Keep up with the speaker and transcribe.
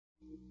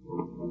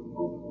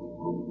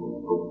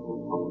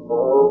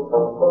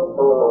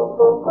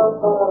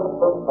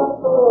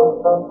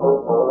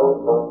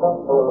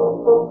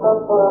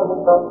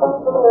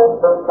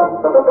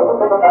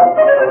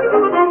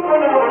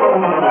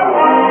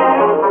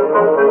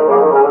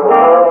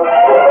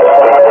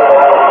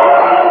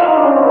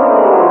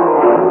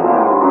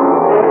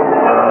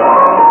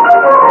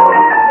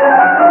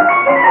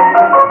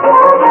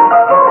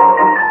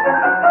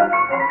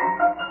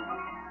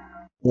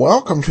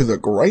Welcome to the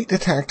Great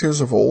Detectives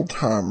of Old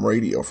Time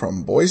Radio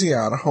from Boise,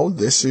 Idaho.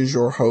 This is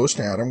your host,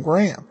 Adam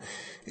Graham.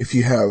 If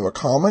you have a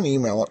comment,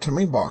 email it to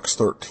me,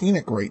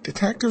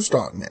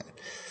 box13@greatdetectives.net.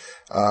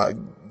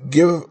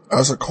 Give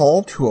us a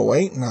call,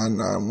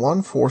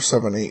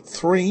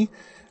 208-991-4783,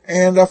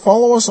 and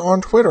follow us on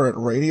Twitter at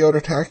Radio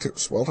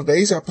Detectives. Well,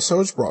 today's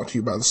episode is brought to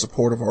you by the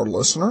support of our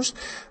listeners.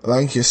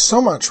 Thank you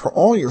so much for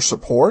all your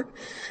support.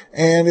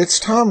 And it's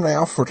time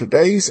now for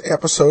today's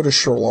episode of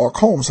Sherlock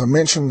Holmes. I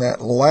mentioned that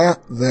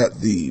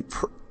the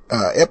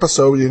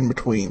episode in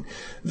between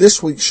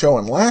this week's show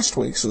and last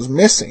week's was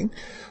missing.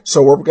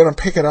 So we're going to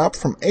pick it up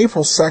from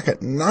April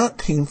 2nd,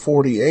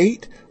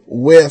 1948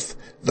 with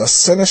The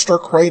Sinister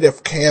Crate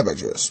of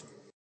Cabbages.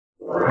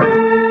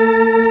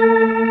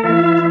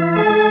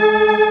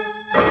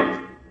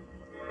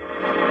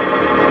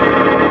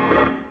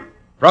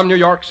 From New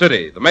York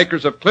City, the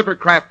makers of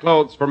Clippercraft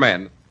Clothes for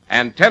Men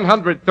and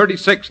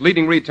 1,036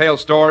 leading retail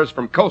stores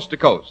from coast to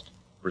coast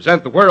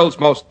present the world's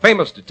most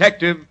famous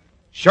detective,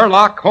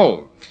 Sherlock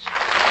Holmes.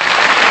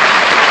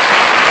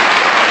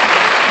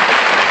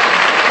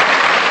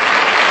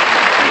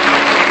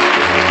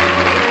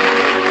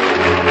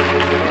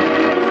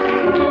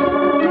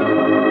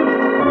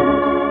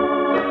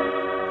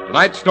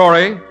 Tonight's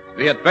story,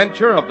 The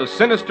Adventure of the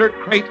Sinister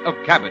Crate of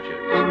Cabbages.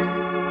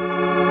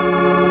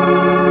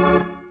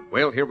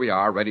 Well, here we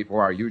are, ready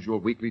for our usual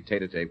weekly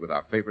tete-a-tete with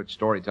our favorite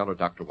storyteller,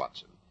 Dr.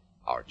 Watson.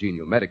 Our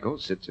genial medico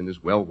sits in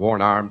his well-worn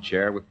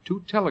armchair with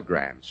 2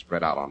 telegrams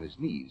spread out on his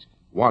knees.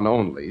 One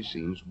only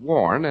seems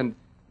worn, and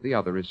the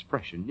other is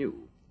fresh and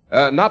new.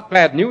 Not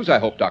bad news, I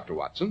hope, Dr.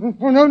 Watson.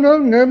 Oh, no,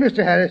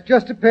 Mr. Harris.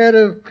 Just a pair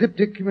of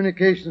cryptic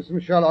communications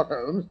from Sherlock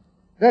Holmes.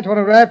 That one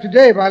arrived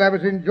today while I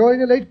was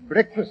enjoying a late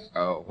breakfast.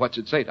 What's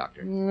it say,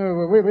 Doctor?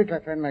 No, wait till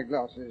I find my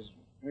glasses.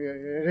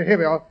 Here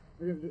we are.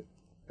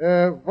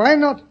 Why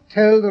not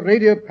tell the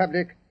radio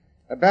public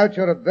about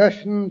your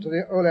aversion to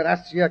the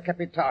Oleracea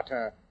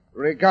capitata?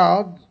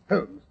 Regards,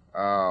 Holmes.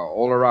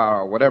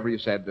 Olera, whatever you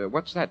said.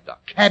 What's that,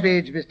 Doctor?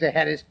 Cabbage, Mr.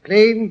 Harris.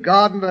 Plain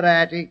garden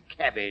variety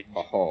cabbage.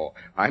 Oh,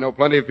 I know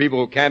plenty of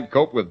people who can't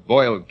cope with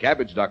boiled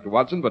cabbage, Dr.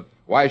 Watson, but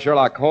why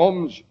Sherlock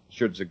Holmes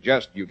should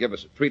suggest you give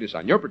us a treatise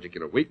on your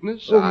particular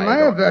weakness.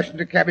 My aversion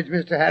to cabbage,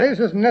 Mr. Harris,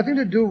 has nothing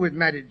to do with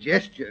my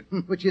digestion,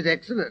 which is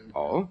excellent.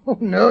 Oh? Oh,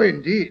 no,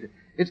 indeed.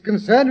 It's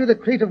concerned with a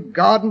crate of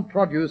garden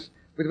produce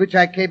with which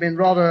I came in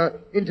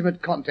rather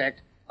intimate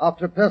contact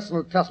after a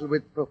personal tussle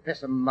with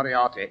Professor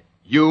Moriarty.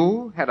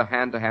 You had a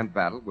hand-to-hand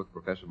battle with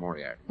Professor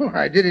Moriarty? Oh,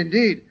 I did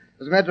indeed.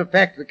 As a matter of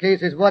fact, the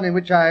case is one in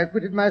which I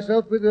acquitted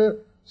myself with a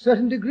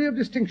certain degree of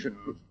distinction.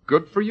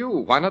 Good for you.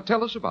 Why not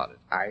tell us about it?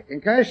 I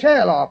think I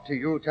shall, after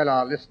you tell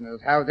our listeners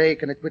how they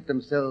can acquit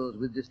themselves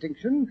with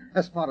distinction,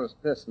 as far as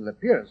personal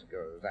appearance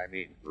goes, I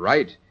mean.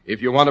 Right.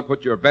 If you want to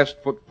put your best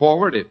foot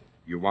forward, if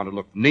you want to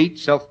look neat,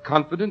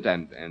 self-confident,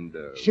 and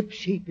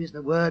Ship-shape is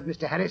the word,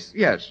 Mr. Harris?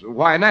 Yes.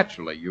 Why,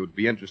 naturally, you'd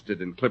be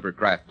interested in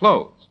Clippercraft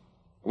clothes.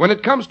 When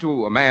it comes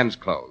to a man's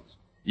clothes,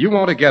 you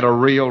want to get a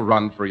real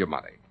run for your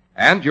money.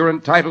 And you're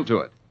entitled to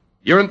it.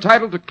 You're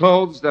entitled to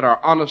clothes that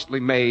are honestly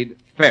made,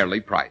 fairly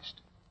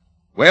priced.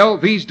 Well,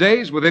 these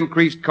days, with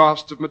increased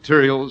costs of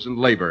materials and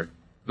labor,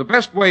 the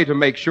best way to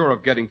make sure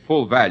of getting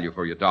full value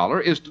for your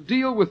dollar is to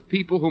deal with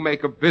people who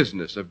make a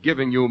business of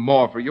giving you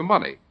more for your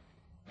money.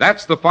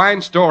 That's the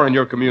fine store in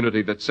your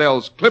community that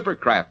sells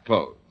Clippercraft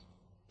clothes.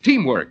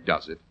 Teamwork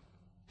does it.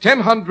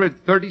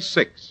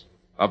 1,036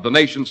 of the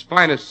nation's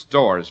finest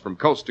stores from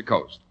coast to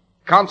coast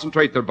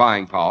concentrate their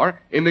buying power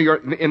in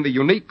the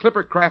unique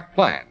Clippercraft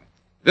plan.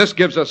 This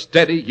gives a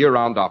steady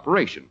year-round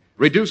operation,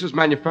 reduces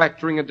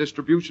manufacturing and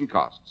distribution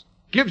costs,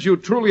 gives you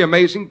truly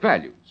amazing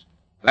values.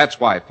 That's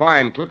why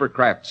fine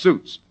Clippercraft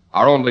suits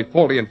are only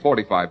 $40 and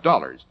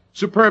 $45,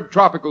 superb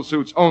tropical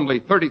suits only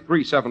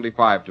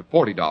 $33.75 to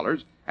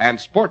 $40, and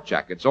sport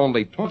jackets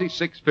only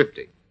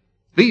 $26.50.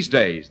 These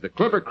days, the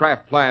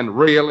Clippercraft plan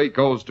really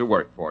goes to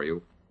work for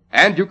you,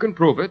 and you can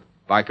prove it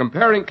by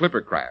comparing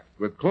Clippercraft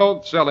with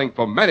clothes selling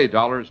for many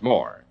dollars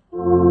more.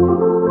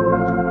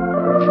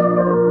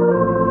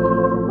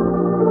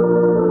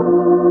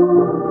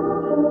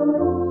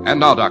 And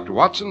now, Dr.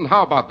 Watson,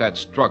 how about that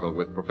struggle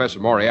with Professor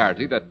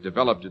Moriarty that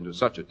developed into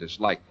such a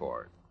dislike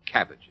for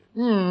cabbages?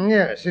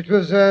 Yes, it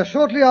was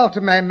shortly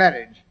after my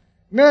marriage.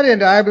 Mary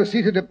and I were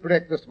seated at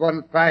breakfast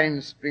one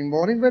fine spring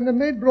morning when the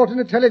maid brought in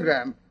a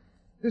telegram.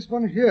 This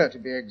one here, to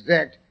be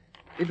exact.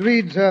 It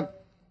reads,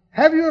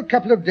 have you a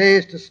couple of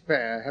days to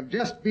spare? Have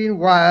just been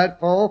wired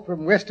for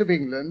from west of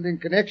England in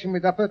connection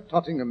with Upper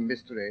Tottenham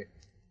mystery.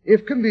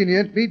 If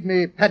convenient, meet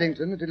me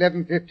Paddington at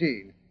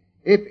 11:15.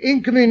 If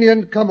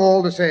inconvenient, come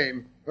all the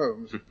same.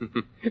 Holmes.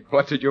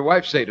 What did your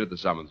wife say to the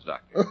summons,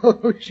 Doctor?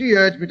 Oh, she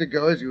urged me to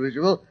go as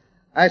usual.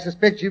 I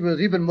suspect she was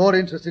even more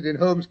interested in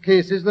Holmes'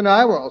 cases than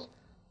I was.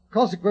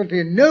 Consequently,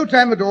 in no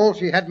time at all,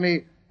 she had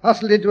me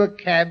hustled into a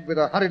cab with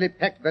a hurriedly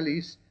packed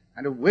valise,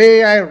 and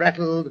away I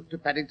rattled to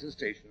Paddington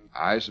Station.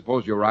 I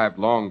suppose you arrived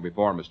long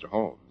before Mr.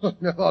 Holmes.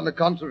 No, on the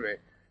contrary.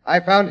 I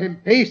found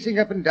him pacing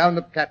up and down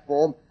the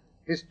platform,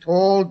 his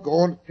tall,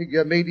 gaunt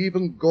figure made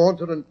even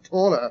gaunter and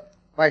taller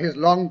by his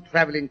long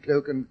travelling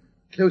cloak and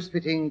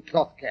close-fitting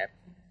cloth cap.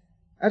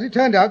 As it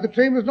turned out, the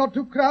train was not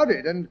too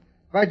crowded, and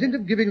by dint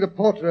of giving the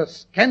porter a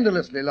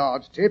scandalously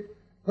large tip,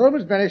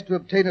 Holmes managed to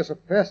obtain us a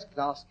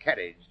first-class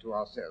carriage to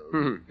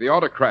ourselves. The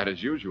autocrat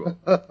as usual.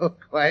 Oh,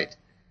 quite.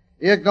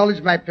 He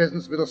acknowledged my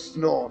presence with a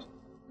snort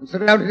and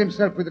surrounded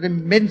himself with an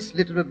immense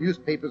litter of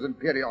newspapers and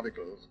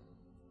periodicals.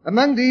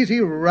 Among these he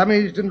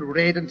rummaged and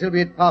read until we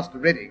had passed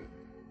Reading.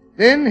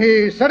 Then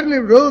he suddenly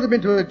rolled them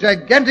into a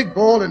gigantic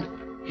ball and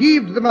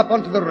heaved them up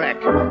onto the rack.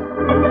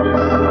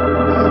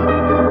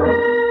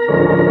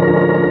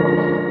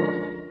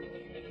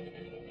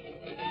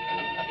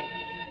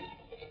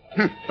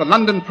 The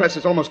London press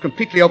has almost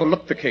completely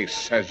overlooked the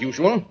case, as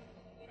usual.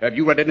 Have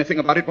you read anything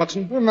about it,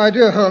 Watson? Oh, my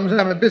dear Holmes,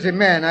 I'm a busy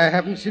man. I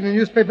haven't seen a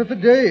newspaper for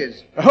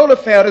days. The whole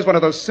affair is one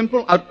of those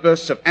simple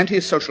outbursts of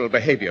antisocial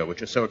behavior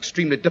which is so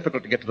extremely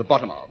difficult to get to the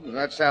bottom of.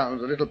 That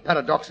sounds a little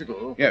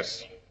paradoxical.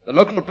 Yes. The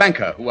local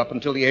banker, who up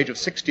until the age of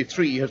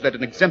 63 has led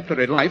an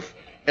exemplary life,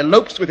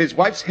 elopes with his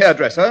wife's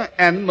hairdresser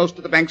and most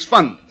of the bank's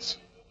funds.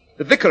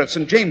 The vicar at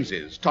St.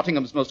 James's,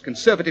 Tottingham's most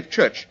conservative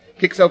church,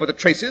 kicks over the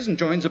traces and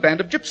joins a band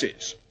of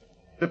gypsies.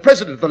 The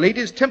president of the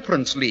Ladies'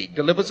 Temperance League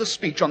delivers a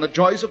speech on the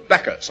joys of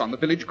Bacchus on the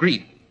village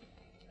green.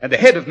 And the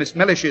head of Miss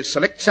Mellish's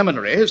select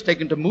seminary has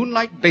taken to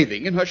moonlight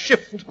bathing in her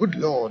shift. Good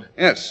Lord.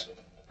 Yes.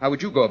 How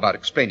would you go about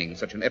explaining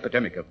such an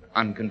epidemic of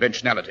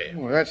unconventionality?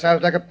 Well, that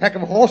sounds like a pack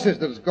of horses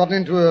that has gotten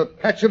into a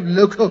patch of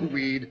local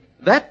weed.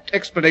 That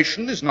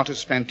explanation is not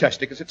as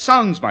fantastic as it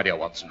sounds, my dear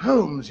Watson.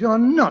 Holmes, you're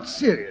not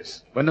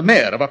serious. When the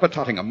mayor of Upper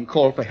Tottingham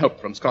called for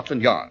help from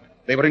Scotland Yard,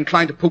 they were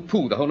inclined to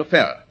pooh-pooh the whole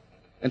affair,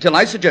 until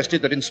I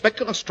suggested that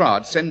Inspector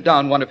Lestrade send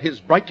down one of his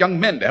bright young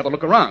men to have a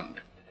look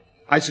around.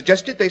 I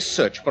suggested they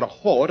search for a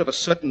hoard of a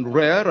certain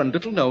rare and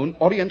little-known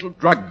Oriental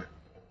drug,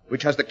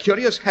 which has the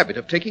curious habit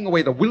of taking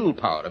away the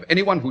willpower of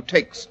anyone who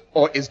takes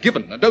or is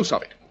given a dose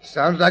of it.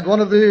 Sounds like one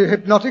of the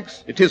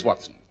hypnotics. It is,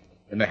 Watson.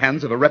 In the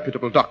hands of a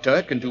reputable doctor,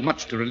 it can do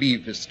much to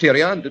relieve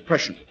hysteria and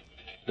depression.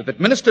 If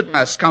administered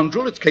by a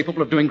scoundrel, it's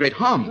capable of doing great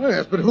harm.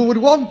 Yes, but who would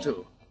want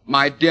to?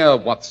 My dear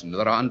Watson,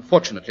 there are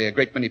unfortunately a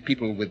great many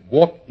people with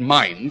warped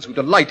minds who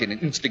delight in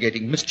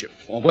instigating mischief,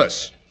 or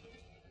worse.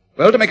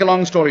 Well, to make a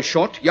long story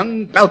short,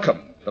 young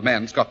Balcom, the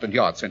man Scotland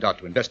Yard sent out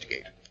to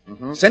investigate,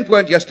 sent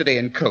word yesterday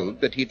in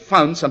code that he'd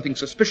found something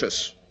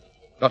suspicious.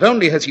 Not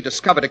only has he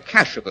discovered a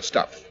cache of the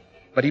stuff,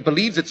 but he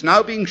believes it's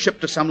now being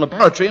shipped to some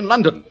laboratory in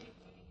London.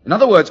 In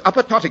other words,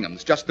 Upper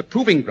Tottingham's just the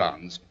proving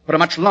grounds for a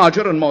much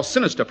larger and more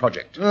sinister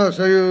project. Oh,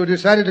 so you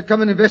decided to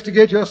come and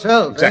investigate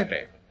yourself, Exactly.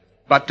 Eh?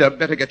 But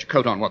better get your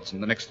coat on,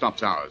 Watson. The next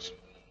stop's ours.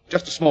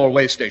 Just a small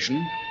way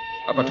station.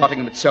 Upper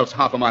Tottingham itself's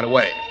half a mile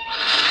away.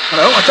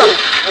 Hello, what's up?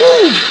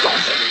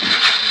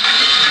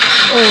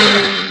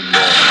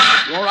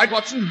 You all right,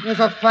 Watson? That's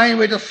a fine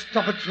way to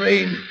stop a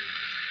train.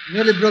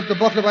 Nearly broke the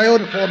bottle of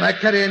iodoform I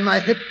carry in my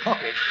hip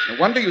pocket. No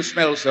wonder you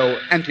smell so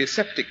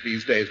antiseptic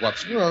these days,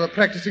 Watson. Well, the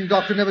practicing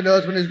doctor never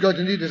knows when he's going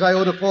to need his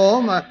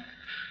iodoform.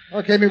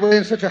 I came away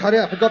in such a hurry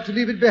I forgot to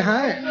leave it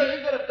behind. Hey,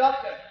 you've got a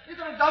doctor. You've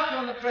got a doctor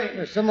on the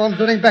train. Someone's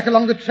running back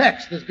along the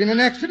tracks. There's been an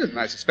accident.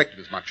 I suspected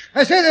as much.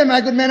 I say there,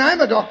 my good man,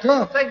 I'm a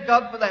doctor. Thank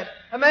God for that.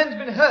 A man's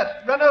been hurt,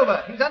 run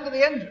over. He's under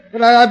the engine.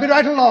 But I'll be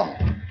right along.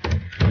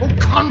 Oh,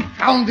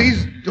 confound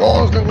these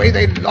doors, the way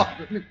they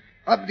lock me.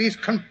 Up these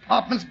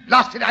compartments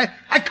blasted. I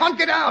can't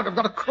get out. I've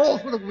got to crawl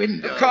through the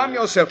window. Calm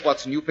yourself,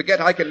 Watson. You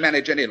forget I can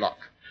manage any lock.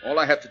 All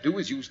I have to do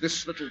is use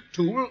this little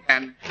tool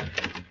and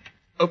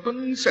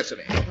open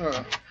sesame.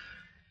 Oh.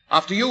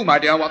 After you, my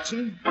dear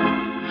Watson.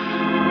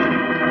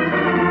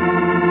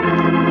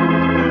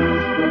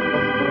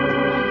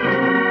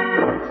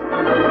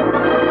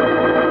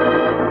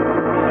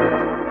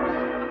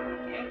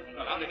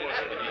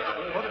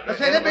 I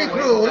say, let me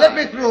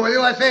through, will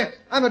you? I say,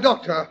 I'm a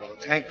doctor.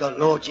 Thank the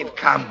Lord you've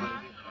come.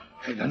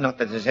 Not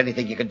that there's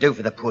anything you can do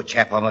for the poor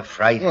chap, I'm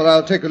afraid. Well,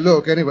 I'll take a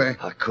look anyway.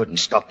 I couldn't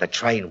stop the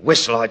train.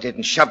 Whistle I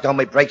didn't. Shoved on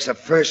my brakes the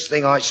first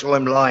thing I saw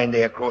him lying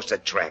there across the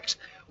tracks.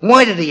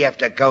 Why did he have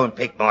to go and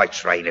pick my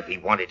train if he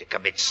wanted to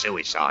commit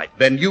suicide?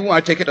 Then you,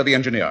 I take it, are the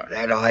engineer.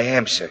 That I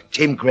am, sir.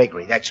 Tim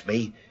Gregory, that's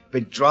me.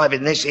 Been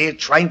driving this here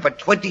train for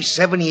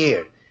 27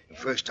 years. The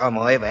first time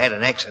I ever had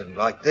an accident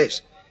like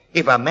this.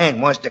 If a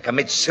man wants to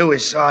commit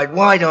suicide,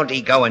 why don't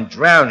he go and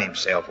drown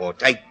himself or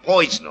take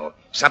poison or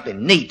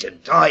something neat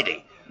and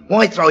tidy?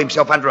 Why throw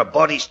himself under a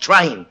body's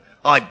train?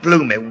 I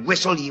blew my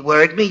whistle, you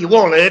heard me, you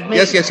all heard me.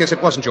 Yes,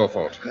 it wasn't your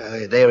fault.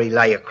 There he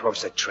lay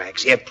across the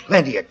tracks. He had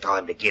plenty of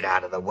time to get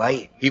out of the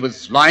way. He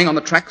was lying on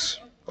the tracks?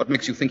 What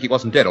makes you think he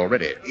wasn't dead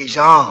already? His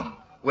arm.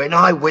 When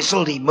I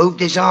whistled, he moved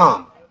his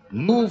arm.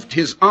 Moved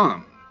his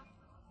arm?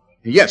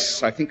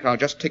 Yes, I think I'll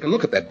just take a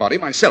look at that body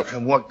myself.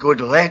 And what good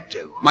will that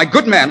do? My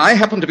good man, I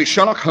happen to be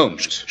Sherlock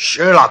Holmes.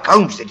 Sherlock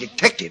Holmes, the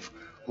detective?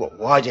 Well,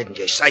 why didn't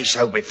you say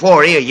so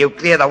before? Here, you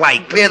clear the way,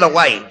 clear the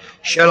way.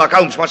 Sherlock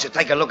Holmes wants to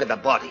take a look at the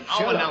body.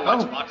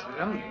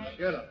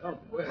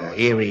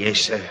 Here he is,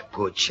 sir.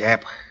 Poor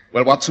chap.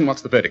 Well, Watson,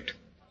 what's the verdict?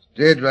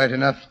 Dead, right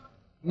enough.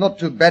 Not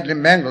too badly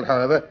mangled,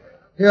 however.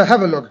 Here,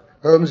 have a look,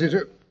 Holmes.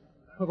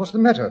 What's the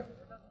matter?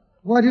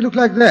 Why do you look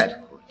like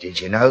that?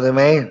 Did you know the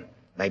man?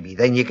 Maybe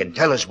then you can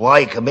tell us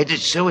why he committed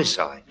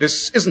suicide.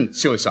 This isn't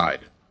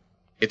suicide.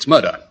 It's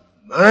murder.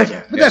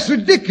 Murder? But that's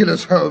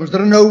ridiculous, Holmes.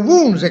 There are no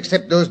wounds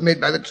except those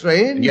made by the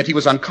train. And yet he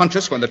was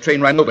unconscious when the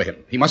train ran over him.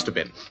 He must have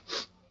been.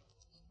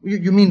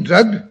 You mean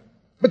drugged?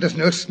 But there's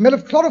no smell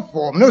of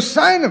chloroform, no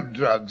sign of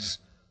drugs.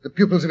 The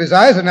pupils of his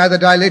eyes are neither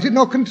dilated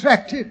nor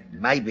contracted.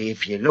 Maybe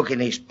if you look in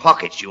his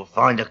pockets, you'll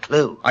find a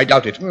clue. I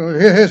doubt it. Well,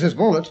 here's his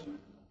wallet.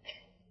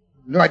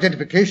 No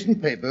identification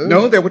papers.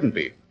 No, there wouldn't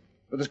be.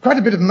 But there's quite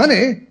a bit of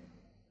money.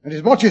 And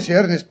his watch is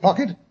here in his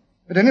pocket.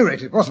 At any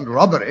rate, it wasn't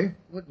robbery.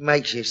 What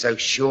makes you so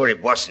sure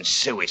it wasn't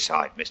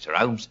suicide, Mr.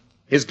 Holmes?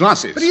 His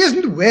glasses. But he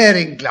isn't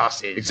wearing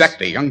glasses.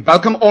 Exactly. Young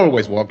Balcom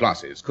always wore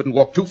glasses. Couldn't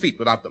walk 2 feet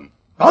without them.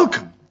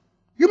 Balcom?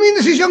 You mean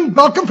this is young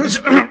Balcom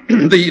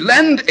from... The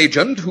land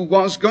agent who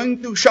was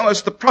going to show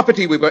us the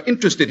property we were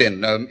interested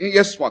in.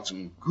 Yes,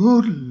 Watson.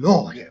 Good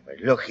Lord. Yeah, but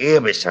look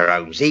here, Mr.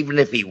 Holmes. Even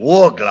if he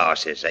wore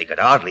glasses, they could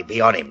hardly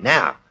be on him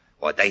now.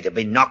 Why, they'd have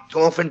been knocked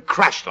off and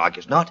crushed like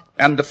as not.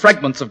 And the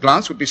fragments of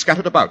glass would be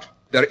scattered about.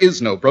 There is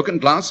no broken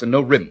glass and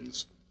no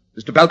rims.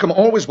 Mr. Balcom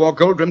always wore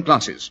gold-rimmed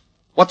glasses.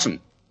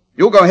 Watson,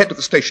 you go ahead to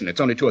the station. It's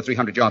only 200 or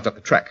 300 yards up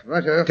the track.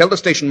 Righto. Tell the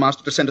station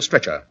master to send a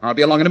stretcher. I'll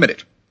be along in a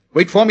minute.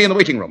 Wait for me in the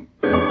waiting room.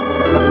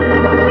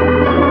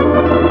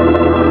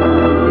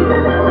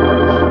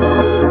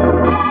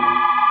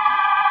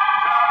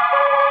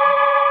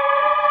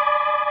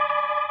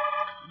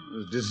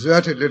 A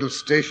deserted little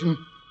station.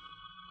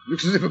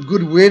 Looks as if a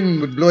good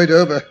wind would blow it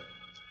over.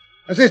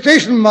 I say,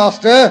 station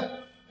master.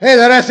 Hey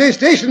there, I say,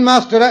 station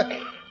master.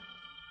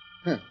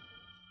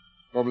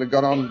 Probably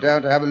gone on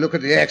down to have a look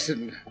at the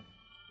accident.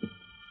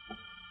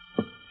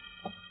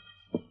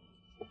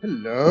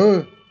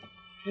 Hello.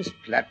 This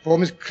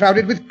platform is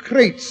crowded with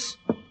crates.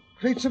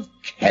 Crates of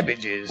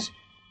cabbages.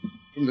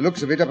 From the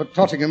looks of it, Upper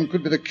Tottenham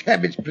could be the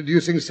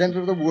cabbage-producing centre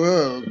of the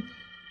world.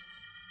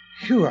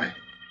 Phew, I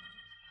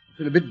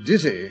feel a bit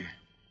dizzy.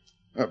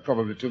 Oh,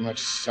 probably too much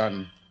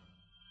sun.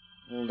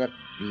 All that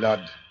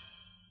blood.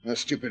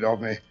 That's stupid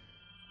of me.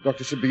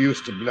 Doctor should be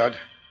used to blood.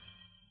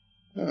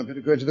 Oh, I'd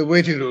better go into the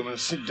waiting room and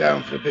sit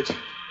down for a bit.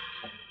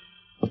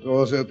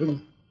 Door's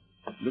open.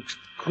 Looks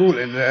cool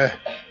in there.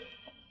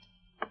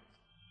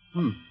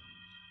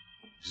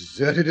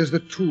 Deserted as the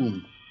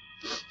tomb.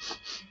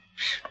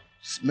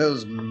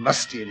 Smells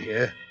musty in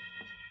here.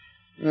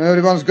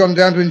 Everyone's gone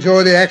down to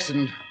enjoy the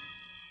accident.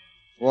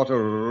 What a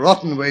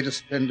rotten way to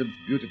spend a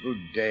beautiful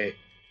day.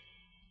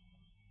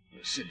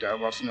 Sit down,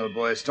 Watson, old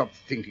boy. Stop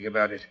thinking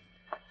about it.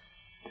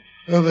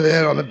 Over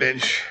there on the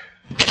bench.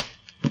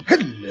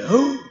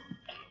 Hello?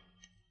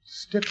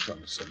 Stepped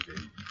on something.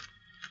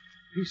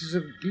 Pieces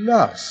of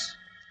glass.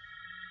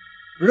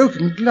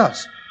 Broken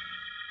glass.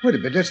 Wait a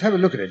bit, let's have a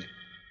look at it.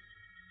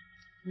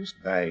 Yes,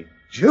 by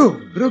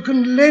Jove,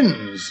 broken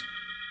lens.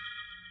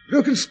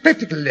 Broken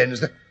spectacle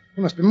lens. There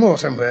must be more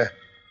somewhere.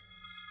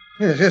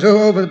 Yes,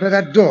 over by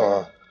that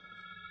door.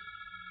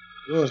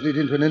 Doors lead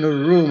into an inner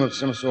room of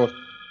some sort.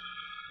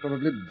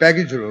 Probably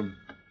baggage room.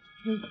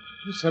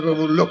 Let's have a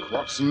look,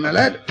 Watson, my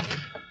lad.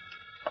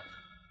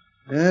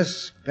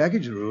 Yes,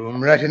 baggage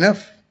room, right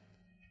enough.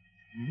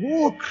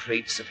 More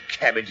crates of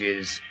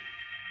cabbages.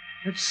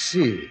 Let's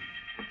see.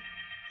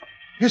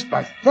 Yes,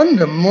 by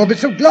thunder, more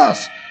bits of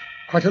glass.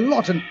 Quite a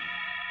lot, and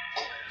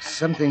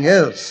something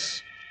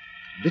else.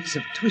 Bits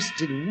of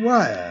twisted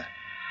wire.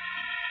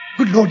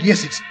 Good Lord,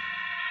 yes,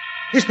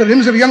 it's the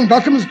rims of young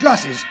Balcom's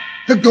glasses.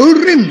 The gold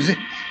rims.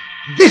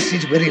 This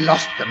is where he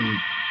lost them.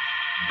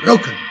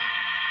 Broken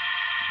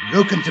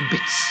to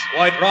bits.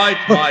 Quite right,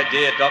 my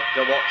dear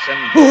Dr.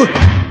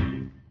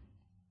 Watson.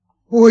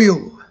 Who are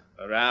you?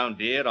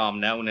 Around here, I'm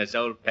known as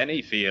Old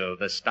Pennyfield,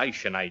 the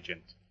station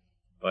agent.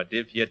 But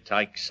if you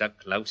take a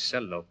closer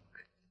look,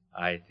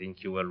 I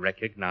think you will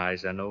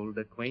recognize an old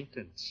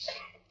acquaintance.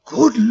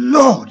 Good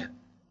Lord!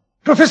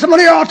 Professor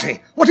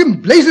Moriarty, what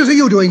in blazes are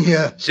you doing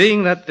here?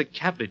 Seeing that the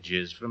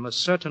cabbages from a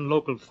certain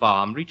local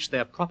farm reach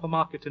their proper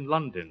market in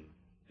London.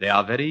 They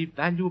are very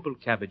valuable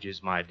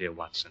cabbages, my dear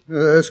Watson.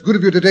 It's good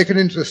of you to take an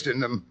interest in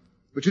them.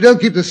 But you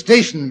don't keep the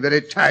station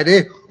very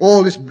tidy.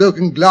 All this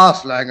broken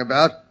glass lying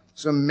about.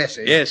 So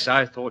messy. Yes,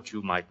 I thought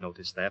you might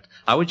notice that.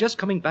 I was just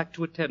coming back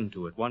to attend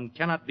to it. One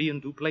cannot be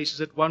in two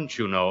places at once,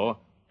 you know.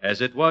 As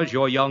it was,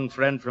 your young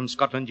friend from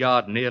Scotland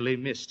Yard nearly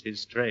missed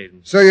his train.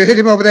 So you hit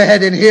him over the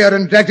head in here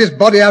and dragged his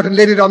body out and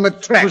laid it on the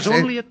tracks, It was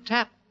only a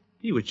tap.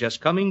 He was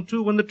just coming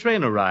to when the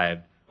train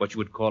arrived. What you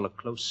would call a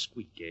close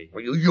squeak, eh?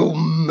 You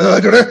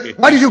murderer!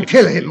 Why did you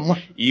kill him?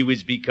 He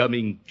was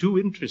becoming too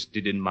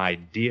interested in my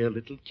dear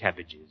little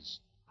cabbages.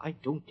 I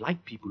don't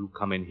like people who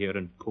come in here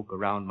and poke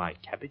around my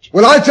cabbages.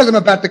 Well, I'll tell them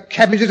about the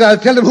Cabbages. I'll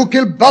tell them who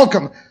killed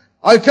Balcom.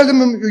 I'll tell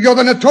them you're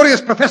the notorious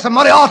Professor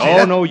Moriarty.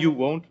 Oh, no, you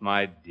won't,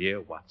 my dear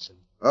Watson.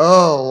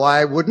 Oh,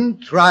 I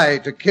wouldn't try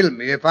to kill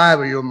me if I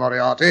were you,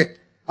 Moriarty.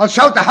 I'll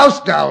shout the house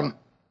down.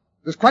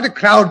 There's quite a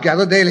crowd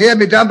gathered. They'll hear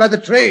me down by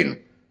the train.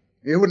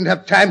 You wouldn't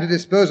have time to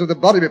dispose of the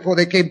body before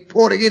they came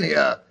pouring in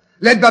here.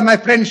 Led by my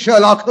friend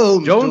Sherlock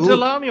Holmes, Don't too.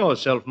 alarm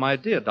yourself, my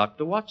dear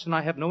Dr. Watson.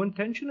 I have no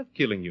intention of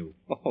killing you.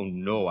 Oh,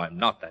 no, I'm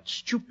not that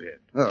stupid.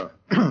 Oh,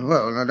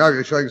 well, now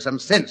you're showing some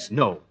sense.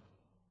 No,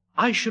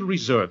 I shall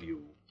reserve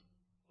you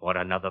for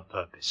another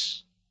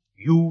purpose.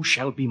 You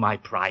shall be my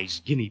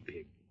prize guinea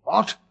pig.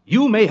 What?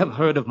 You may have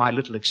heard of my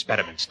little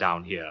experiments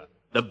down here.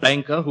 The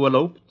banker who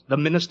eloped, the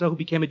minister who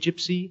became a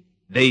gypsy,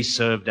 they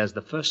served as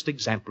the first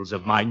examples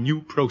of my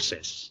new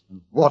process.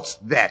 What's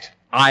that?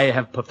 I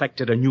have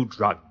perfected a new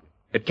drug.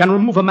 It can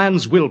remove a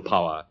man's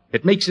willpower.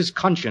 It makes his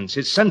conscience,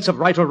 his sense of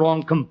right or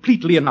wrong,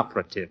 completely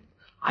inoperative.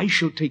 I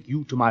shall take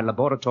you to my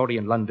laboratory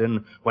in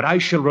London, where I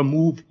shall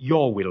remove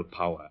your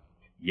willpower.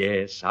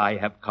 Yes, I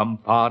have come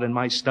far in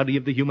my study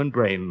of the human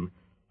brain.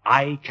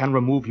 I can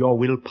remove your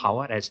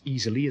willpower as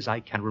easily as I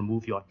can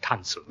remove your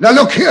tonsils. Now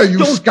look here,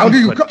 you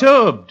scoundrel, Don't be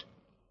perturbed.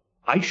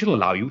 I shall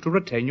allow you to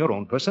retain your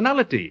own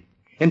personality.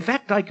 In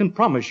fact, I can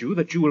promise you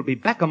that you will be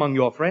back among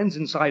your friends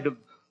inside of,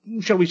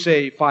 shall we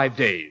say, 5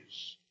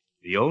 days.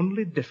 The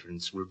only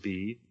difference will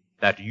be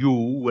that you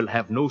will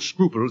have no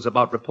scruples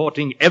about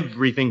reporting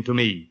everything to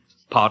me,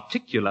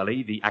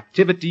 particularly the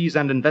activities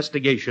and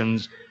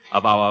investigations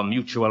of our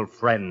mutual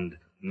friend,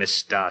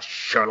 Mr.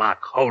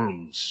 Sherlock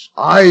Holmes.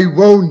 I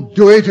won't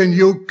do it, and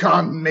you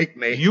can't make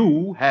me.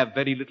 You have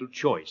very little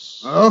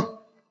choice. Oh?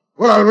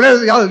 Well,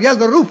 I'll yell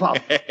the roof off.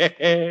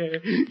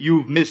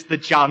 You've missed the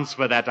chance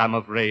for that, I'm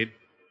afraid.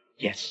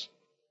 Yes,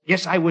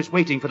 I was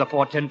waiting for the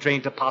 4:10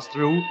 train to pass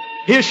through.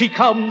 Here she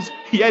comes.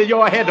 Yell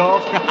your head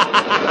off.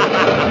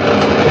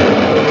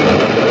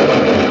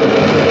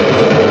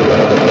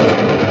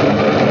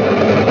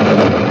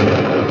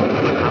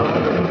 How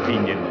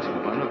convenient.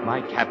 One of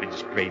my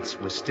cabbage crates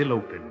was still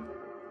open.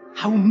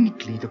 How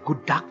neatly the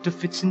good doctor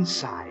fits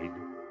inside.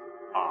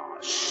 Ah,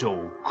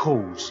 so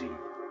cozy.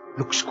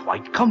 Looks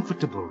quite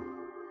comfortable.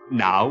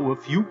 Now a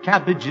few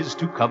cabbages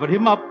to cover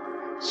him up,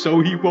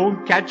 so he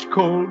won't catch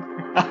cold.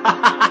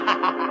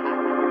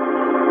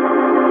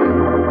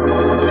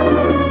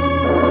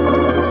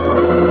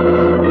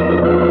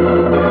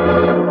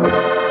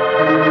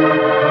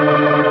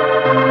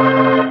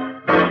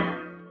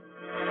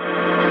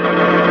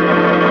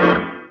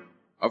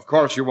 Of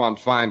course, you want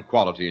fine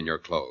quality in your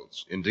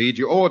clothes. Indeed,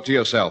 you owe it to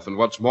yourself, and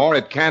what's more,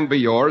 it can be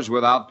yours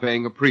without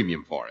paying a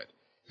premium for it.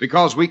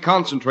 Because we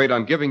concentrate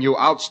on giving you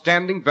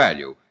outstanding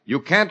value, you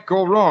can't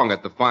go wrong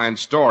at the fine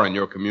store in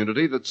your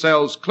community that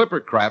sells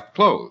Clippercraft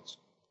clothes.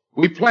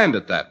 We planned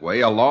it that way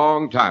a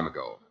long time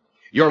ago.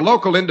 Your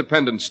local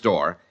independent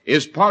store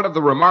is part of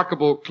the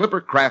remarkable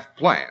Clippercraft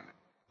plan,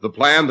 the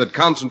plan that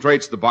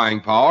concentrates the buying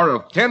power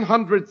of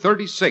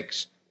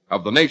 1,036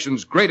 of the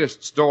nation's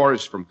greatest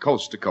stores from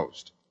coast to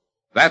coast.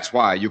 That's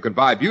why you can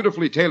buy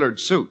beautifully tailored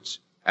suits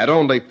at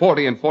only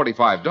 $40 and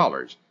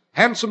 $45,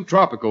 handsome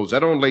tropicals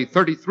at only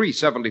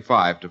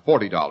 $33.75 to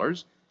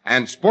 $40,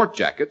 and sport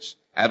jackets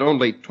at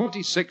only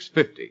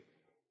 $26.50.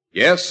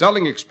 Yes,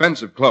 selling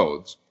expensive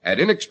clothes at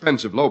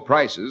inexpensive low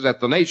prices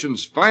at the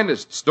nation's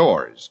finest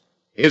stores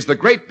is the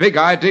great big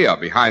idea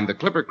behind the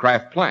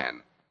Clippercraft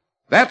plan.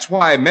 That's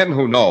why men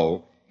who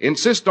know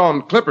insist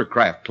on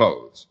Clippercraft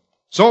clothes.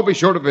 So be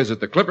sure to visit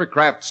the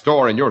Clippercraft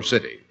store in your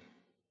city.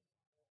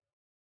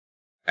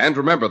 And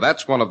remember,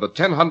 that's one of the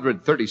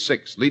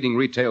 1,036 leading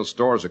retail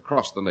stores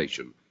across the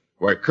nation,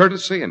 where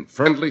courtesy and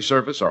friendly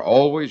service are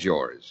always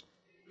yours.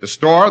 The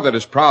store that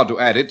is proud to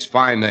add its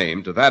fine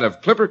name to that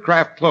of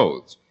Clippercraft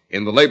clothes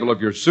in the label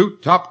of your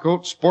suit,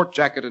 topcoat, sport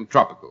jacket, and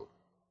tropical.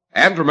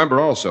 And remember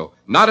also,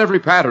 not every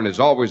pattern is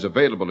always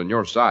available in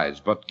your size,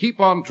 but keep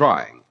on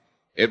trying.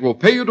 It will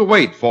pay you to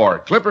wait for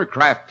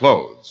Clippercraft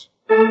clothes.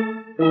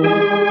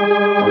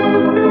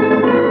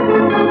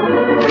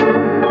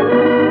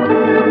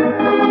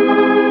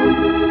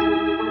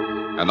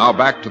 And now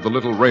back to the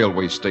little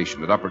railway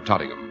station at Upper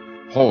Tottingham.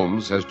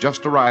 Holmes has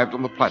just arrived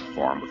on the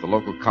platform with the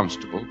local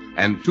constable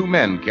and 2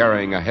 men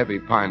carrying a heavy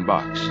pine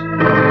box.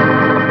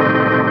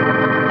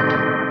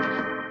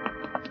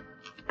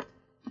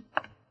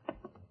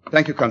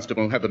 Thank you,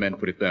 Constable. Have the men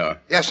put it there.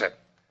 Yes, sir.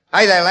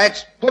 Hey there,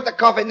 lads. Put the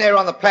coffin there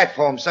on the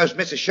platform so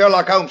Mr.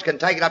 Sherlock Holmes can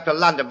take it up to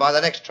London by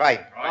the next train.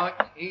 Right,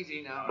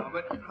 easy now,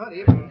 Robert. Cut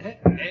him.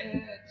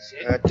 That's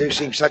it. It do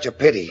seem such a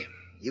pity.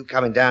 You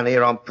coming down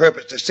here on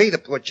purpose to see the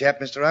poor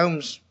chap, Mr.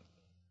 Holmes.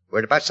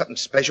 Worried about something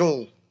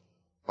special?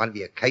 One of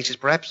your cases,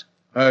 perhaps?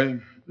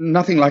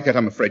 Nothing like that,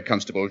 I'm afraid,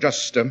 Constable.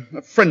 Just a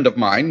friend of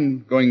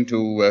mine going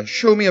to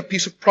show me a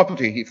piece of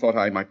property he thought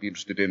I might be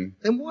interested in.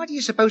 Then why do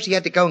you suppose he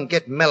had to go and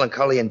get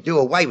melancholy and do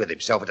away with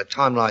himself at a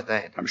time like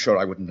that? I'm sure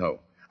I wouldn't know.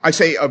 I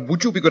say,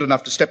 would you be good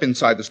enough to step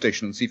inside the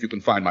station and see if you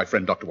can find my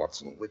friend, Dr.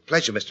 Watson? With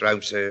pleasure, Mr.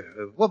 Holmes, sir.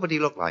 What would he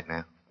look like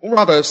now?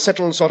 Rather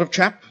settled sort of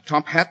chap.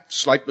 Top hat,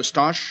 slight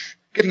moustache,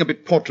 getting a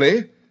bit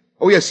portly.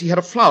 Oh, yes, he had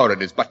a flower in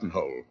his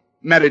buttonhole.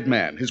 Married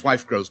man. His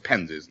wife grows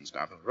pansies and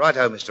stuff.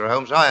 Righto, Mr.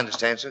 Holmes. I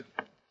understand, sir.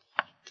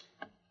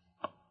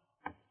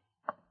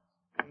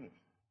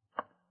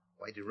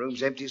 Waiting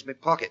room's empty as my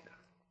pocket.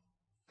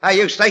 Hey,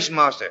 you station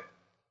master.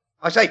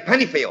 I say,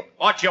 Pennyfield.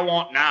 What you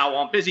want now?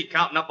 I'm busy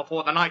counting up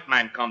before the night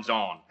man comes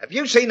on. Have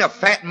you seen a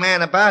fat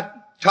man about?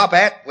 Top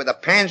hat with a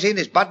pansy in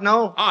his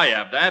buttonhole? I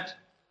have that.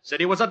 Said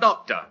he was a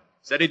doctor.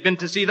 Said he'd been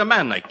to see the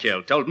man they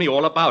killed. Told me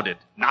all about it.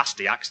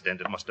 Nasty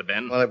accident it must have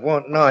been. Well, it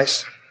wasn't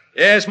nice.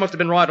 Yes, must have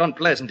been right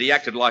unpleasant. He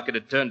acted like it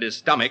had turned his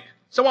stomach.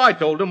 So I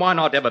told him why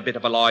not have a bit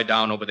of a lie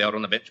down over there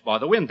on the bench by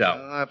the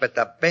window. But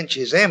the bench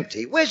is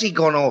empty. Where's he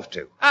gone off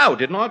to? How,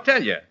 didn't I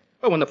tell you?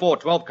 Well, when the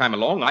 412 came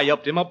along, I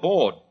helped him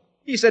aboard.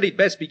 He said he'd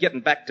best be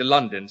getting back to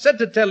London. Said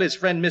to tell his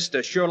friend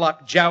Mr.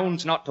 Sherlock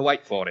Jones not to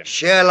wait for him.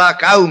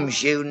 Sherlock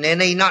Holmes, you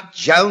ninny, not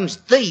Jones.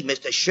 The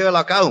Mr.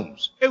 Sherlock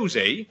Holmes. Who's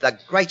he? The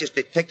greatest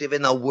detective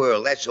in the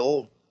world, that's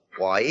all.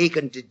 Why, he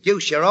can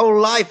deduce your whole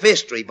life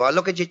history by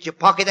looking at your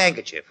pocket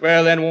handkerchief.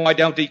 Well, then why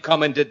don't he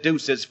come and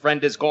deduce his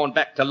friend has gone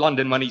back to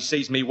London when he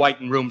sees me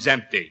waiting room's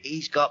empty?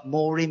 He's got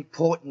more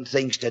important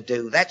things to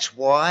do. That's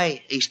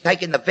why. He's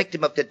taken the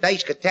victim of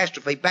today's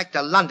catastrophe back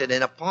to London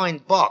in a pine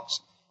box.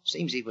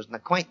 Seems he was an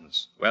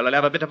acquaintance. Well, he'll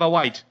have a bit of a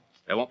wait.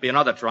 There won't be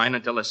another train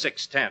until the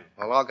 6:10.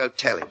 Well, I'll go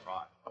tell him.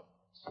 Right.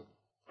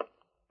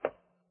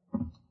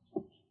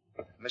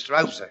 Mr.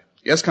 Holmes, sir.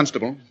 Yes,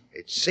 Constable?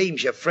 It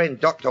seems your friend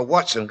Dr.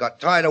 Watson got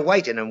tired of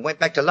waiting and went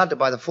back to London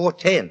by the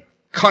 4:10.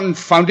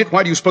 Confound it,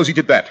 why do you suppose he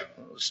did that?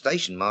 Well, the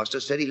station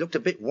master said he looked a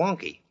bit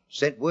wonky.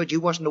 Sent word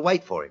you wasn't to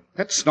wait for him.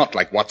 That's not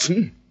like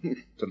Watson.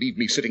 To leave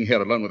me sitting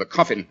here alone with a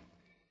coffin.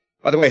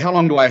 By the way, how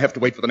long do I have to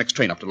wait for the next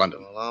train up to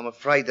London? Well, I'm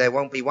afraid there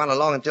won't be one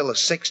along until the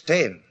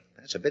 6:10.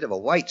 That's a bit of a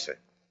wait, sir.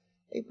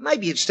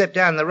 Maybe you'd step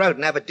down the road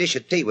and have a dish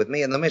of tea with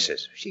me and the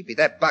missus. She'd be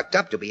that bucked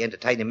up to be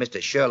entertaining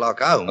Mr. Sherlock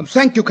Holmes.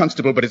 Thank you,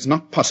 Constable, but it's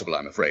not possible,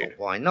 I'm afraid.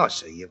 Well, why not,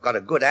 sir? You've got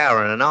a good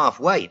hour and a half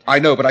wait. I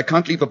know, but I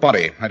can't leave the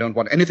body. I don't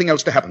want anything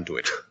else to happen to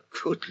it.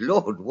 Good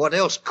Lord, what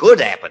else could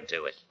happen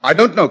to it? I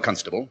don't know,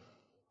 Constable.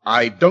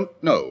 I don't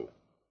know.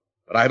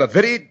 But I have a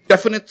very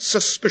definite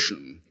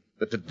suspicion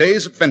that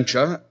today's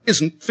adventure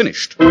isn't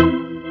finished.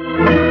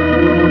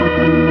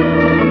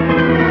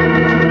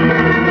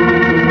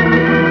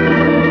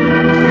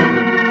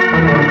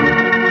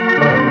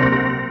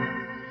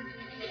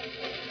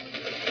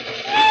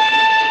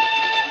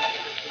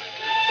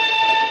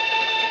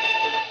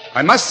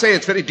 I must say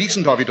it's very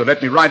decent of you to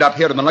let me ride up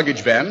here in the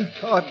luggage van.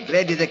 I'm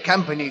glad of the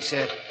company,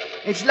 sir.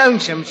 It's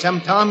lonesome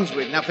sometimes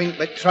with nothing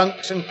but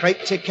trunks and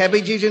crates of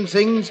cabbages and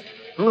things,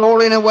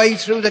 rolling away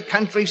through the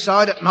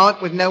countryside at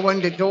night with no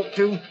one to talk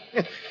to.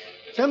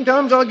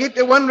 Sometimes I get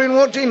to wondering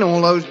what's in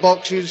all those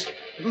boxes.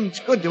 It's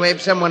good to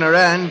have someone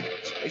around,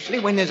 especially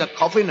when there's a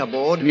coffin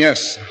aboard.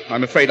 Yes,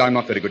 I'm afraid I'm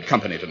not very good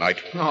company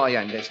tonight. I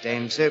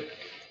understand, sir.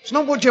 It's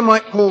not what you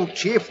might call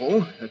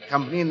cheerful,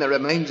 accompanying the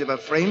remains of a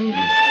friend.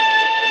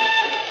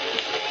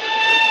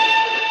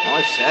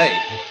 I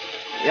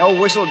say, the old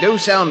whistle do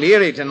sound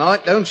eerie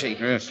tonight, don't she?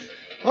 Yes.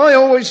 I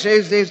always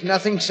says there's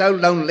nothing so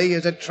lonely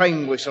as a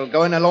train whistle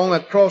going along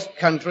across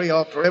country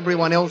after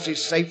everyone else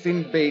is safe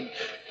in bed.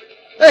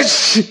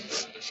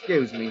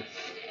 Excuse me.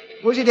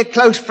 Was it a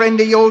close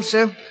friend of yours,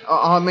 sir?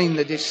 I mean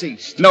the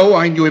deceased. No,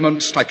 I knew him only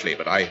slightly,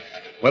 but I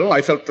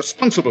felt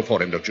responsible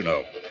for him, don't you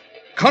know?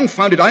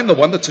 Confound it, I'm the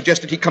one that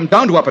suggested he come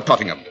down to Upper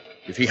Tottingham.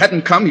 If he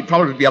hadn't come, he'd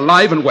probably be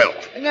alive and well.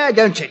 Now,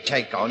 don't you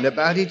take on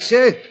about it,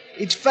 sir.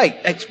 It's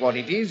fate, that's what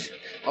it is.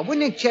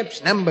 When a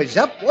chap's number's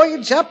up, why,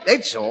 it's up,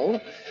 that's all.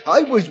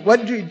 I was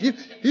wondering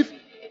if...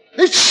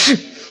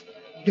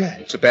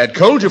 It's a bad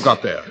cold you've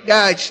got there.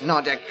 No, it's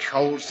not a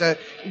cold, sir.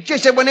 It's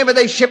just that whenever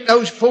they ship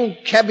those full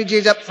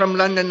cabbages up from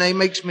London, they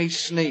makes me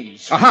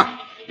sneeze.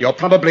 Aha! You're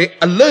probably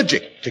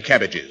allergic to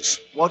cabbages.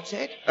 What's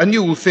that? A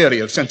new theory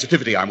of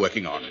sensitivity I'm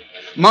working on.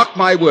 Mark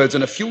my words,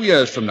 in a few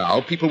years from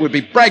now, people will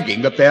be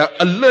bragging that they're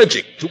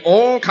allergic to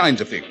all kinds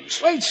of things.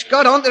 Wait,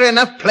 Scott, aren't there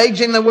enough plagues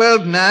in the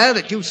world now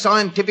that you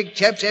scientific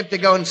chaps have to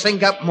go and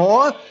think up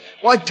more?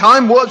 Why,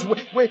 time was...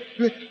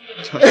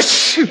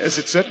 Yes,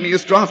 it certainly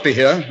is draughty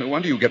here. No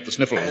wonder you get the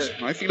sniffles.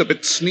 I feel a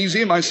bit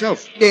sneezy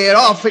myself. Here,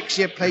 I'll fix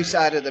your place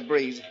out of the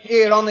breeze.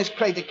 Here, on this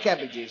crate of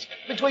cabbages,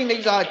 between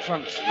these eye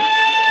trunks.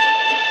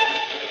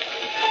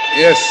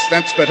 Yes,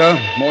 that's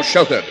better. More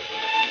sheltered.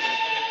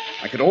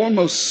 I could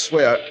almost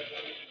swear...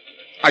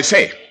 I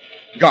say,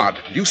 guard,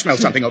 do you smell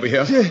something over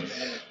here? No,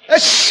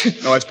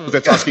 I suppose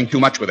that's asking too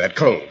much with that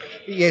cold.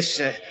 Yes,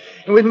 sir.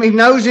 With me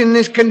nose in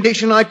this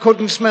condition, I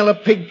couldn't smell a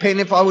pig pen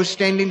if I was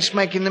standing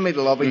smack in the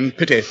middle of it.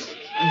 Pity.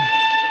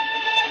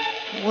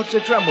 What's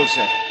the trouble,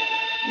 sir?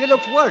 You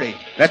look worried.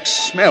 That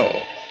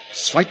smell,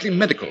 slightly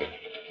medical.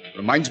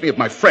 Reminds me of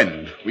my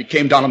friend. We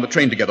came down on the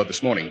train together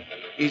this morning.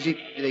 Is it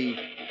the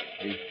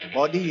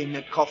body in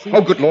the coffin?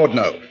 Oh, good Lord,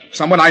 no.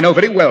 Someone I know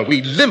very well.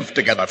 We lived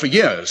together for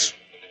years.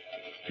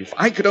 If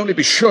I could only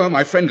be sure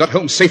my friend got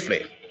home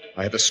safely.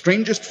 I have the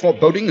strangest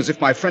foreboding, as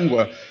if my friend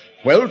were,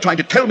 well, trying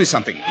to tell me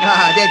something.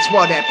 That's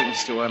what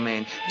happens to a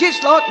man.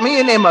 Just like me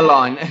and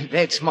Emmeline.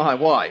 That's my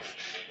wife.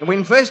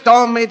 When first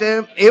I met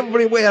her,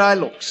 everywhere I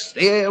looks,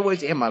 there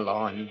was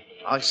Emmeline.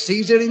 I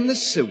sees her in the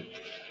soup.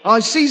 I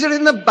sees her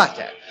in the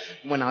butter.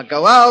 When I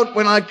go out,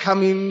 when I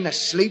come in,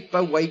 asleep,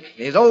 awake,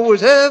 there's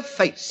always her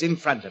face in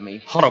front of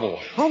me. Horrible.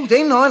 Oh,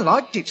 then I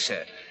liked it,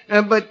 sir.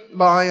 But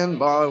by and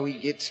by we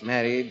gets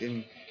married,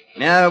 and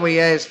now we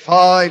has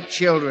 5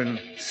 children,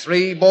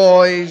 3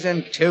 boys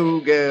and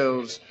 2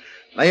 girls.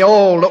 They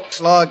all looks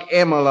like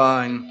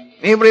Emmeline.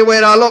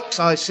 Everywhere I looks,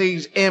 I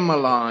sees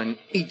Emmeline,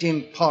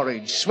 eating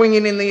porridge,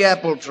 swinging in the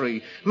apple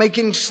tree,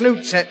 making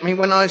snoots at me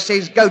when I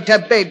says, go to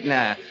bed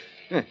now.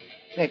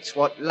 That's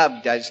what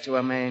love does to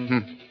a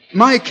man.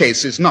 My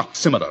case is not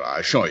similar,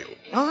 I assure you.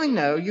 I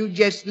know, you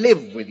just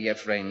live with your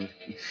friend.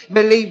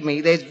 Believe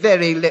me, there's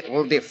very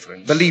little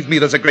difference. Believe me,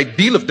 there's a great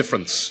deal of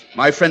difference.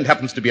 My friend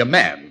happens to be a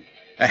man,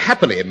 a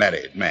happily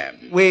married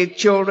man. With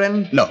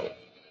children? No.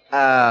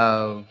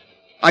 Oh.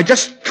 I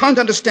just can't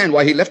understand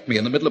why he left me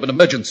in the middle of an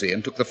emergency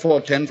and took the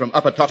 410 from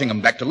Upper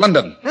Tottingham back to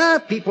London.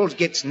 People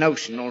gets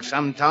notional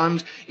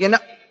sometimes. You know...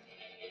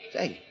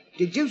 Say,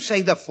 did you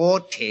say the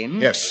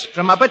 410? Yes.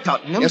 From Upper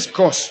Tottenham? Yes, of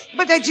course.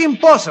 But that's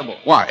impossible.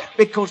 Why?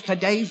 Because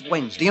today's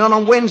Wednesday, and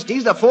on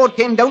Wednesdays the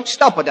 410 don't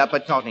stop at Upper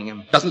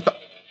Tottingham. Doesn't stop?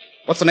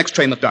 What's the next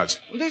train that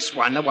does? This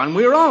one, the one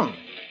we're on.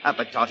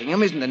 Upper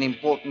Tottingham isn't an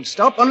important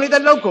stop. Only the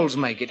locals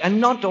make it,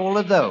 and not all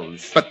of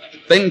those. But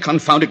then,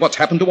 confound it, what's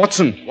happened to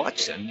Watson?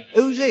 Watson?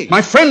 Who's he?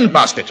 My friend,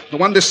 bastard. The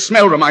one this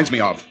smell reminds me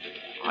of.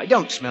 I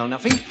don't smell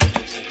nothing.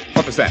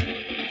 What was that?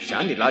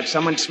 Sounded like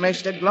someone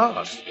smashed a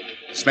glass.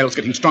 The smell's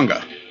getting stronger.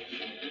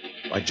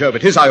 By Jove,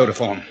 it is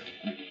iodoform.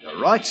 You're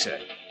right, sir.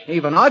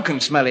 Even I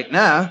can smell it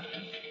now.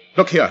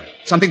 Look here.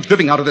 Something's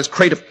dripping out of this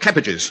crate of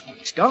cabbages.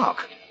 It's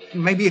dark.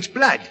 Maybe it's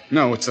blood.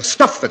 No, it's the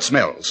stuff that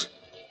smells.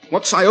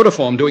 What's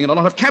iodoform doing in a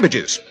lot of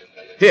cabbages?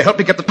 Here, help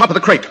me get the top of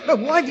the crate. But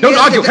why do you... Don't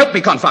argue. Help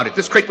me, confound it.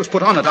 This crate was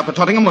put on at Upper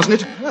Tottingham,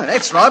 wasn't it? Oh,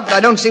 that's right, but I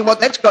don't see what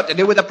that's got to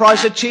do with the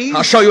price of cheese.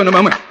 I'll show you in a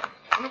moment.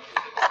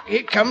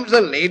 Here comes the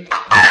lid.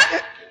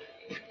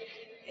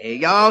 Here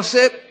you are,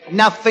 sir.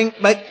 Nothing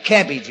but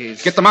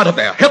cabbages. Get them out of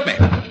there. Help me.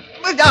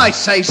 But I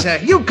say, sir,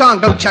 you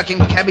can't go chucking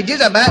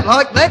cabbages about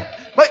like that.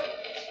 But...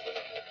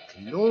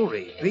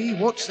 Glory be,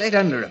 what's that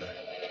under him?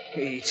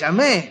 It's a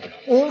man,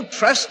 all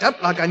trussed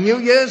up like a New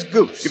Year's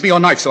goose. Give me your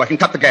knife so I can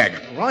cut the gag.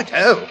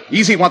 Right-o.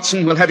 Easy,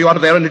 Watson. We'll have you out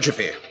of there in a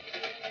jiffy.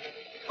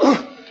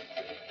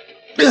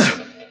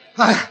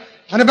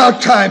 And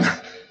about time.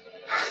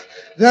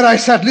 There I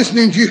sat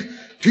listening to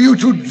you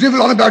two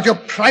drivel on about your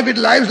private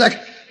lives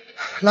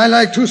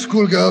like 2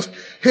 schoolgirls.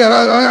 Here,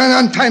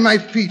 untie my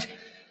feet.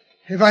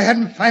 If I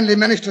hadn't finally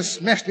managed to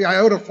smash the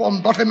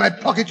iodoform bottle in my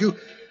pocket, you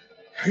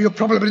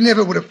probably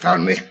never would have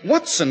found me.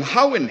 Watson,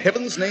 how in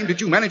heaven's name did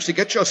you manage to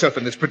get yourself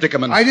in this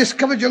predicament? I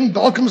discovered young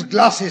Balcom's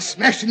glasses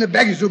smashed in the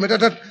baggage room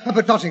at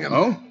Upper Tottingham.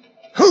 Oh?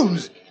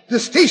 Holmes, the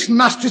station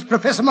master is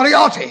Professor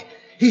Moriarty.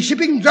 He's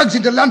shipping drugs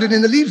into London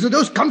in the leaves of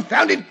those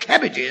confounded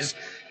cabbages.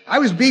 I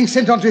was being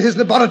sent on to his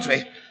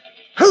laboratory.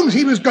 Holmes,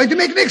 he was going to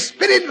make an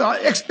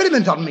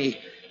experiment on me,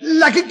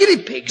 like a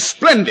guinea pig.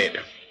 Splendid.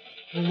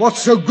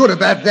 What's so good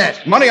about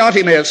that?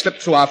 Moriarty may have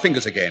slipped through our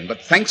fingers again, but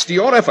thanks to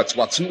your efforts,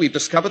 Watson, we've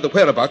discovered the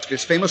whereabouts of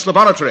his famous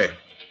laboratory.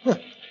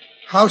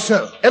 How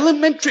so?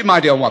 Elementary, my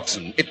dear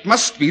Watson. It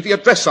must be the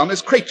address on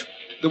this crate.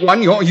 The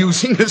one you're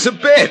using as a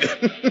bed.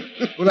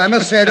 Well, I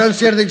must say I don't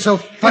see anything so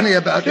funny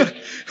about it.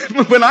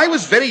 When I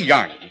was very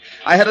young,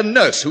 I had a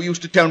nurse who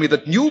used to tell me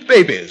that new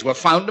babies were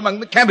found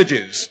among the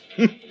cabbages.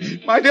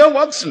 My dear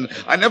Watson,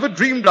 I never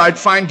dreamed I'd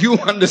find you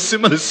under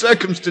similar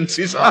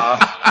circumstances.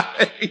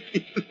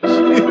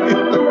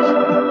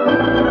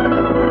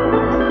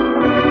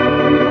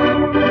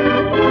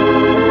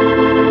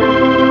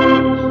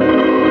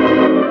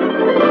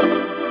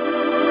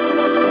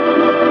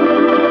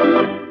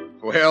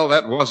 Well,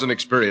 that was an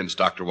experience,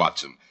 Dr.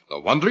 Watson. No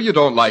wonder you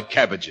don't like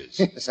cabbages.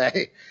 Yes,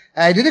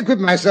 I did acquit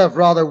myself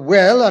rather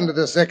well under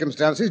the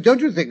circumstances.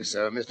 Don't you think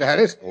so, Mr.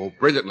 Harris? Oh,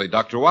 brilliantly,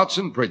 Dr.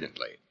 Watson,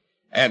 brilliantly.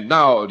 And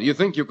now, do you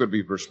think you could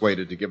be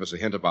persuaded to give us a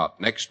hint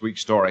about next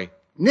week's story?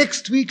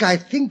 Next week, I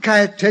think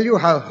I'll tell you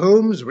how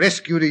Holmes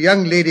rescued a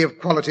young lady of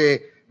quality,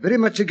 very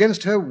much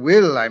against her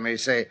will, I may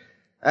say,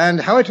 and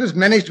how it was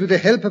managed with the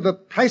help of a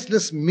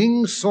priceless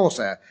Ming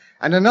saucer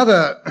and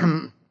another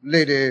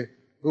lady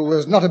who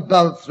was not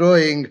above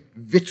throwing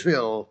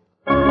vitriol.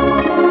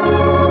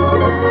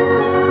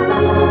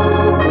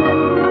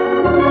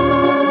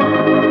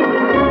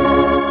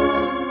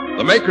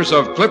 The makers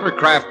of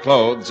Clippercraft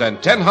Clothes and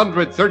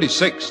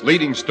 1,036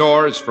 leading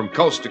stores from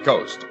coast to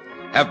coast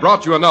have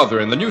brought you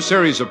another in the new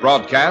series of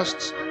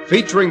broadcasts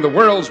featuring the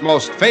world's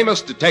most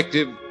famous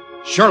detective,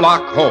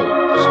 Sherlock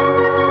Holmes.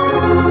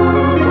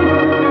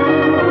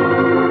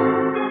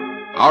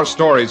 Our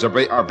stories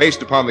are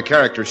based upon the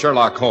character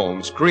Sherlock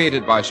Holmes,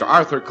 created by Sir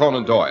Arthur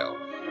Conan Doyle.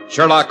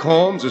 Sherlock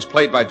Holmes is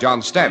played by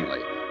John Stanley,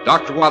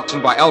 Dr.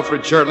 Watson by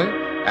Alfred Shirley,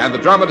 and the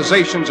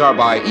dramatizations are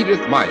by Edith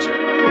Meiser.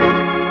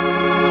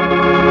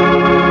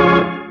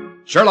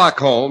 Sherlock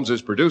Holmes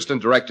is produced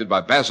and directed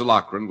by Basil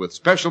Lochran with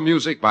special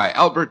music by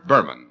Albert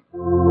Berman.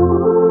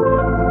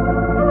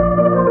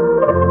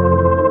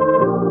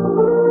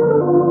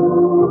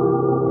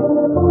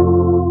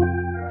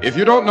 If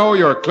you don't know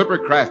your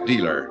Clippercraft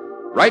dealer,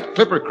 write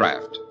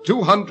Clippercraft,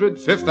 200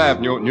 Fifth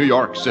Avenue, New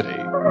York City.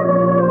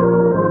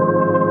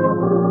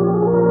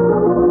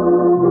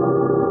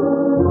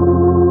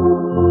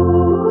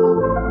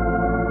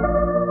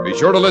 Be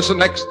sure to listen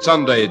next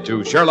Sunday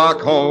to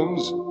Sherlock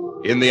Holmes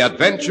in the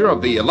adventure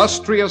of the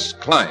illustrious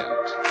client.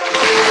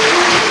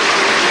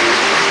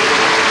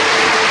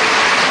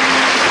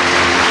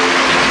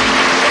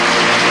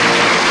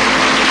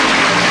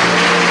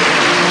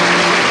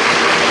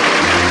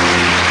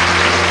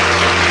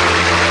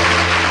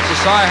 This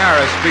is Cy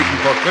Harris speaking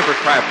for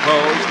Clippercraft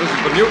Clothes. This is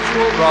the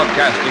Mutual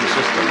Broadcasting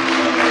System.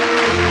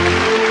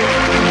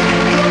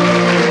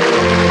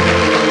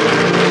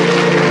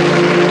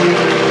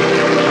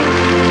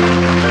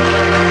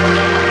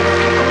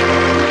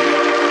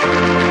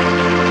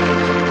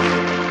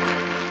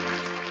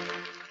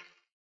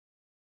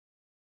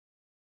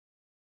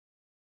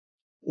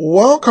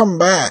 Welcome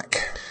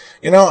back.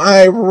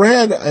 I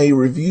read a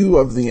review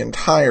of the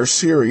entire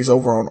series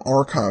over on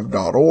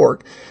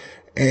archive.org,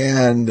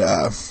 and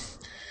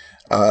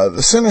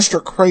the Sinister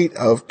crate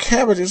of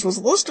Cabbages was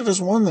listed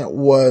as one that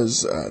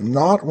was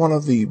not one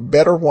of the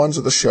better ones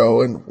of the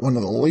show and one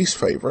of the least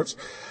favorites.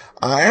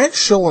 I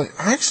actually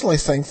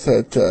think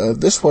that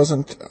this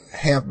wasn't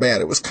half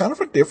bad. It was kind of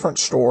a different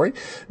story,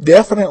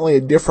 definitely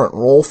a different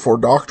role for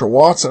Dr.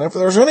 Watson. If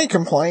there's any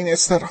complaint,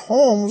 it's that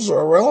Holmes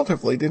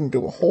relatively didn't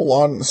do a whole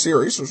lot in the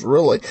series. It was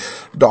really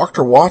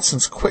Dr.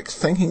 Watson's quick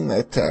thinking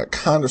that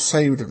kind of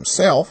saved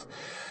himself.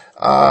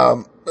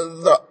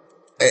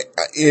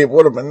 It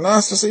would have been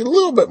nice to see a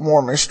little bit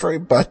more mystery,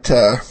 but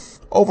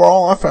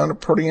overall I found it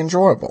pretty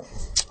enjoyable.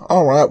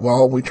 All right,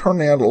 well, we turn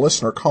now to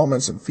listener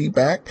comments and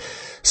feedback.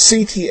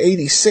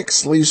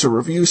 CT86 leaves a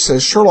review,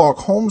 says Sherlock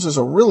Holmes is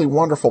a really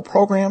wonderful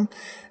program.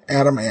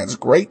 Adam adds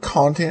great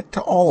content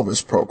to all of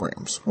his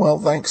programs. Well,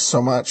 thanks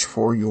so much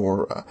for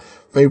your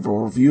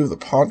favorable review of the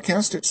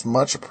podcast. It's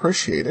much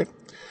appreciated.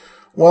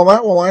 Well,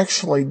 that will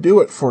actually do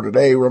it for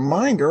today.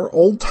 Reminder,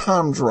 Old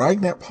Time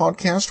Dragnet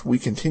podcast. We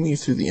continue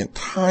through the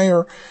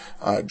entire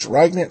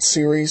Dragnet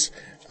series.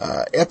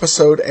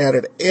 Episode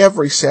added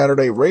every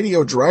Saturday,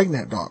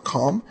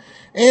 radiodragnet.com.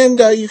 And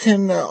you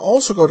can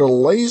also go to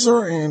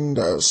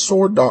laserand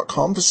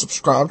sword.com to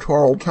subscribe to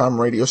our Old Time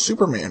Radio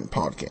Superman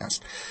podcast.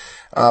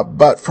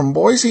 But from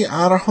Boise,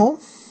 Idaho,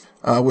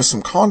 with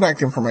some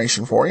contact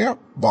information for you,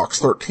 box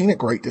 13 at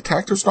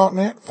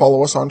greatdetectives.net.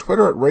 Follow us on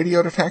Twitter at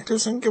Radio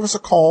Detectives and give us a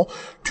call,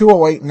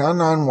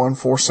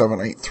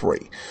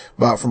 208-991-4783.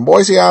 But from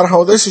Boise,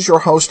 Idaho, this is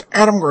your host,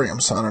 Adam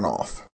Graham, signing off.